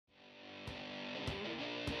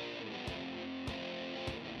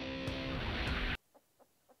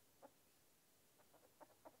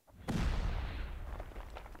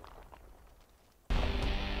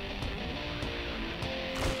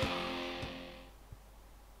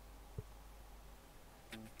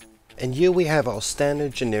And here we have our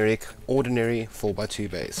standard, generic, ordinary 4x2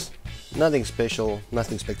 base. Nothing special,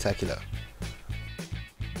 nothing spectacular.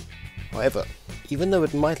 However, even though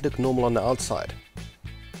it might look normal on the outside,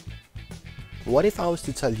 what if I was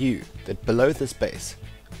to tell you that below this base,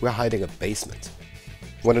 we're hiding a basement?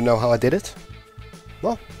 Want to know how I did it?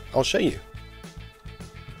 Well, I'll show you.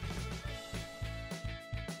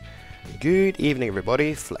 Good evening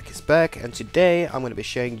everybody, Flak is back, and today I'm going to be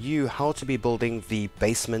showing you how to be building the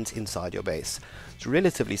basement inside your base. It's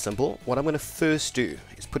relatively simple. What I'm going to first do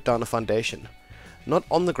is put down a foundation. Not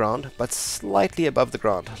on the ground, but slightly above the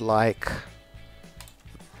ground, like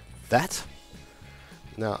that.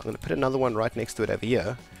 Now I'm going to put another one right next to it over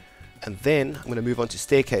here, and then I'm going to move on to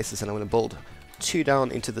staircases and I'm going to build two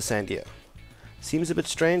down into the sand here. Seems a bit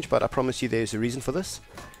strange, but I promise you there's a reason for this.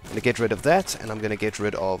 I'm going to get rid of that, and I'm going to get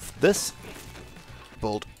rid of this.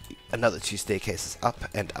 Build another two staircases up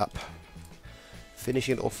and up.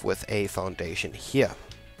 Finishing it off with a foundation here.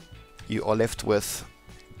 You are left with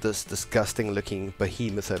this disgusting looking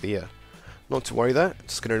behemoth over here. Not to worry though,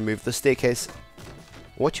 just going to remove the staircase.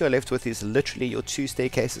 What you are left with is literally your two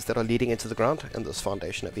staircases that are leading into the ground and this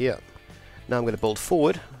foundation over here. Now I'm going to build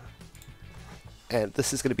forward. And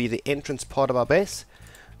this is going to be the entrance part of our base,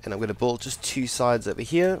 and I'm going to build just two sides over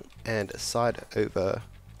here and a side over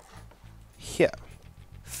here.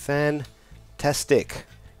 Fantastic.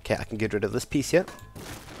 Okay, I can get rid of this piece here,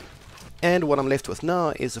 and what I'm left with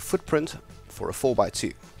now is a footprint for a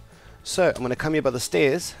 4x2. So I'm going to come here by the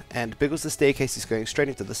stairs, and because the staircase is going straight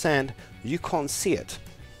into the sand, you can't see it,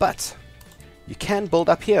 but you can build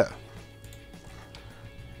up here,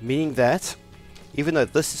 meaning that even though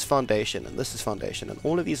this is foundation and this is foundation and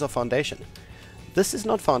all of these are foundation, this is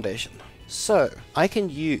not foundation. So I can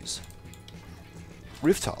use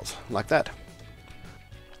roof tiles like that.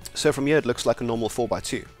 So from here it looks like a normal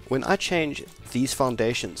 4x2. When I change these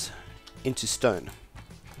foundations into stone,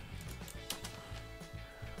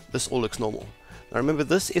 this all looks normal. Now remember,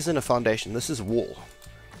 this isn't a foundation, this is a wall.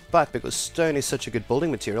 But because stone is such a good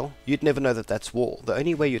building material, you'd never know that that's wall. The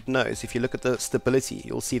only way you'd know is if you look at the stability.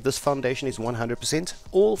 You'll see this foundation is 100%.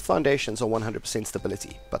 All foundations are 100%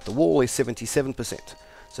 stability, but the wall is 77%.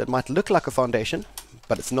 So it might look like a foundation,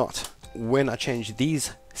 but it's not. When I change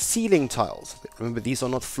these ceiling tiles, remember these are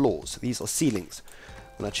not floors, these are ceilings.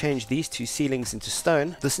 When I change these two ceilings into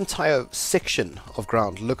stone, this entire section of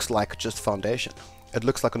ground looks like just foundation. It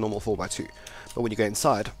looks like a normal 4x2. But when you go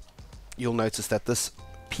inside, you'll notice that this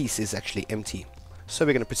piece is actually empty. So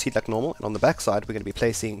we're going to proceed like normal, and on the back side we're going to be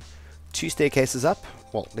placing two staircases up.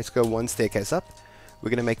 Well, let's go one staircase up.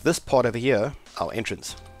 We're going to make this part over here our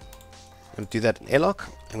entrance. I'm going to do that in airlock.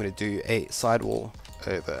 I'm going to do a sidewall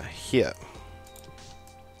over here.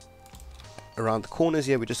 Around the corners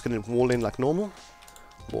here we're just going to wall in like normal.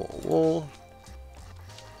 Wall.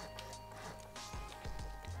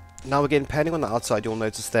 Now again, panning on the outside, you'll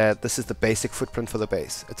notice that this is the basic footprint for the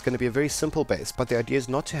base. It's going to be a very simple base, but the idea is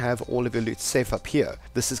not to have all of your loot safe up here.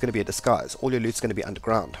 This is going to be a disguise. All your loot's going to be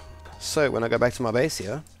underground. So when I go back to my base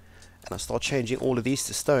here, and I start changing all of these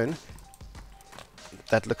to stone,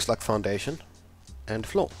 that looks like foundation and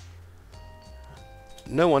floor.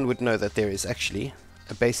 No one would know that there is actually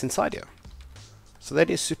a base inside here. So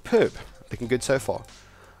that is superb. Looking good so far.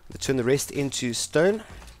 Let's turn the rest into stone.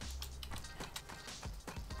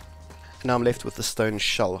 Now I'm left with the stone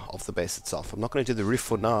shell of the base itself. I'm not going to do the roof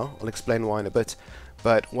for now, I'll explain why in a bit,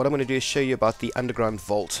 but what I'm going to do is show you about the underground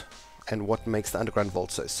vault and what makes the underground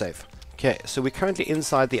vault so safe. Okay, so we're currently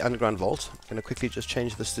inside the underground vault. I'm going to quickly just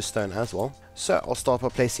change this to stone as well. So I'll start by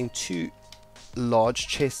placing two large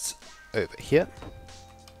chests over here.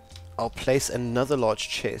 I'll place another large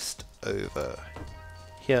chest over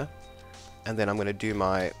here, and then I'm going to do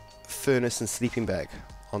my furnace and sleeping bag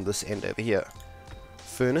on this end over here.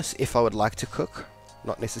 Furnace if I would like to cook,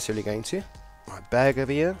 not necessarily going to. My bag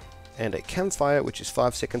over here, and a campfire which is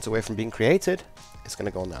 5 seconds away from being created is going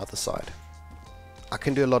to go on the other side. I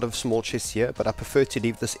can do a lot of small chests here, but I prefer to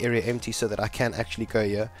leave this area empty so that I can actually go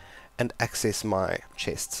here and access my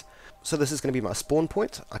chests. So this is going to be my spawn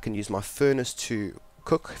point. I can use my furnace to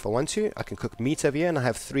cook if I want to. I can cook meat over here, and I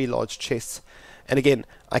have 3 large chests. And again,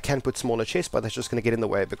 I can put smaller chests, but that's just going to get in the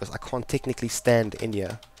way because I can't technically stand in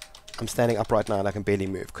here. I'm standing up right now and I can barely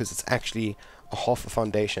move because it's actually a half a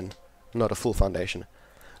foundation, not a full foundation.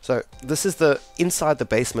 So this is the inside the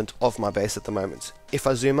basement of my base at the moment. If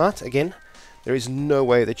I zoom out again, there is no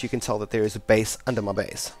way that you can tell that there is a base under my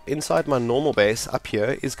base. Inside my normal base up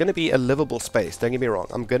here is going to be a livable space, don't get me wrong.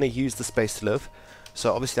 I'm going to use the space to live.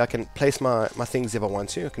 So obviously I can place my things if I want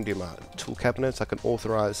to. I can do my tool cabinets, I can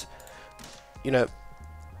authorize, you know,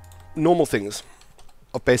 normal things.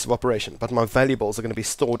 of base of operation, but my valuables are going to be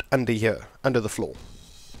stored under here, under the floor.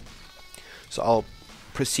 So I'll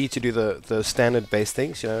proceed to do the standard base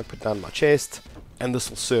things, you know, put down my chest, and this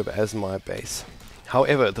will serve as my base.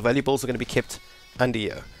 However, the valuables are going to be kept under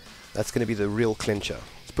here. That's going to be the real clincher.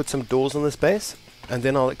 Let's put some doors on this base, and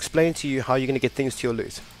then I'll explain to you how you're going to get things to your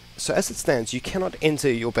loot. So as it stands, you cannot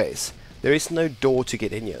enter your base. There is no door to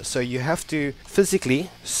get in here, so you have to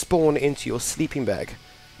physically spawn into your sleeping bag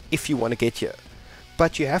if you want to get here.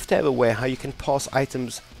 But you have to have a way how you can pass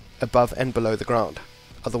items above and below the ground.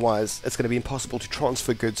 Otherwise, it's going to be impossible to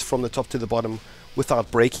transfer goods from the top to the bottom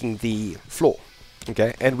without breaking the floor.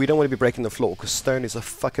 Okay, and we don't want to be breaking the floor because stone is a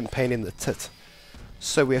fucking pain in the tit.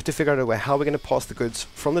 So we have to figure out a way how we're going to pass the goods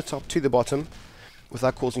from the top to the bottom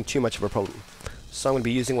without causing too much of a problem. So I'm going to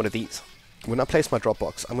be using one of these. When I place my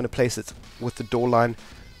Dropbox, I'm going to place it with the door line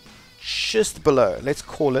just below. Let's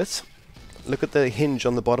call it, look at the hinge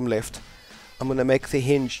on the bottom left. I'm going to make the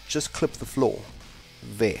hinge just clip the floor.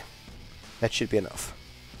 There. That should be enough.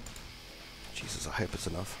 Jesus, I hope it's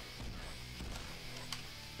enough.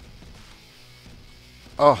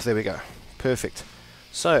 Oh, there we go. Perfect.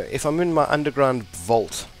 So, if I'm in my underground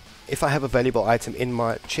vault, if I have a valuable item in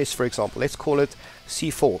my chest, for example, let's call it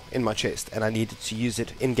C4 in my chest, and I needed to use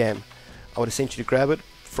it in-game, I would essentially grab it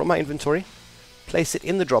from my inventory, place it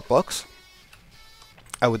in the Dropbox.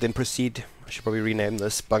 I would then proceed, I should probably rename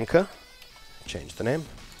this bunker, change the name,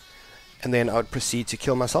 and then I would proceed to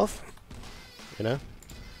kill myself, you know,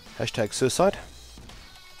 hashtag suicide.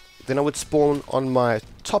 Then I would spawn on my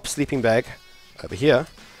top sleeping bag over here,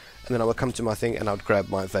 and then I would come to my thing and I would grab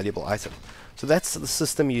my valuable item. So that's the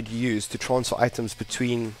system you'd use to transfer items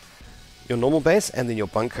between your normal base and then your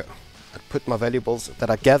bunker. I'd put my valuables that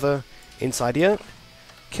I gather inside here,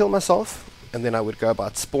 kill myself, and then I would go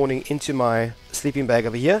about spawning into my sleeping bag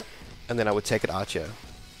over here, and then I would take it out here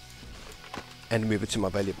and move it to my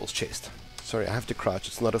valuables chest. Sorry, I have to crouch,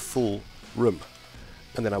 it's not a full room.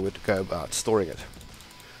 And then I would go about storing it.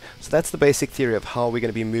 So that's the basic theory of how we're going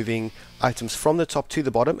to be moving items from the top to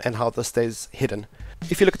the bottom and how this stays hidden.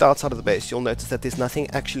 If you look at the outside of the base, you'll notice that there's nothing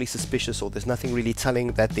actually suspicious, or there's nothing really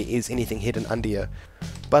telling that there is anything hidden under here.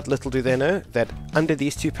 But little do they know that under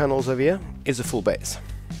these two panels over here is a full base.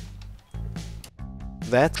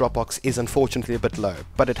 That Dropbox is unfortunately a bit low,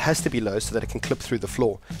 but it has to be low so that it can clip through the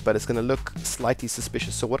floor, but it's going to look slightly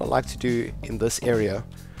suspicious. So what I like to do in this area,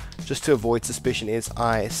 just to avoid suspicion, is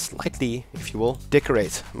I slightly, if you will,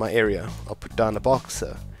 decorate my area. I'll put down a box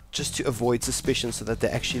just to avoid suspicion so that they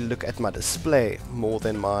actually look at my display more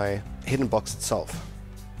than my hidden box itself.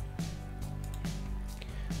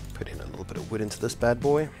 Put in a little bit of wood into this bad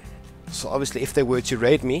boy. So obviously if they were to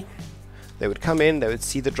raid me, they would come in, they would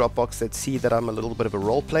see the Dropbox, they'd see that I'm a little bit of a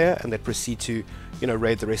role player, and they'd proceed to, you know,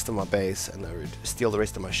 raid the rest of my base, and they would steal the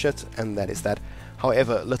rest of my shit, and that is that.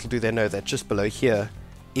 However, little do they know that just below here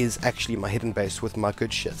is actually my hidden base with my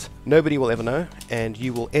good shit. Nobody will ever know, and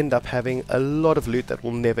you will end up having a lot of loot that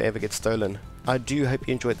will never ever get stolen. I do hope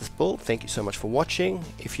you enjoyed this build. Thank you so much for watching.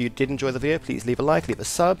 If you did enjoy the video, please leave a like, leave a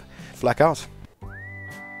sub. Flak out.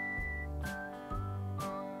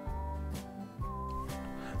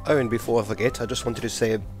 Oh, and before I forget, I just wanted to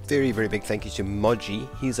say a very big thank you to Moji.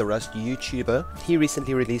 He's a Rust YouTuber. He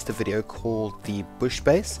recently released a video called The Bush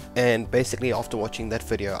Base, and basically after watching that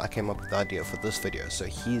video I came up with the idea for this video, so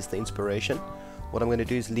he's the inspiration. What I'm going to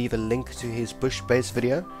do is leave a link to his bush base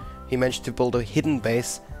video. He managed to build a hidden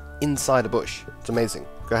base inside a bush. It's amazing.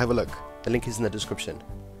 Go have a look. The link is in the description.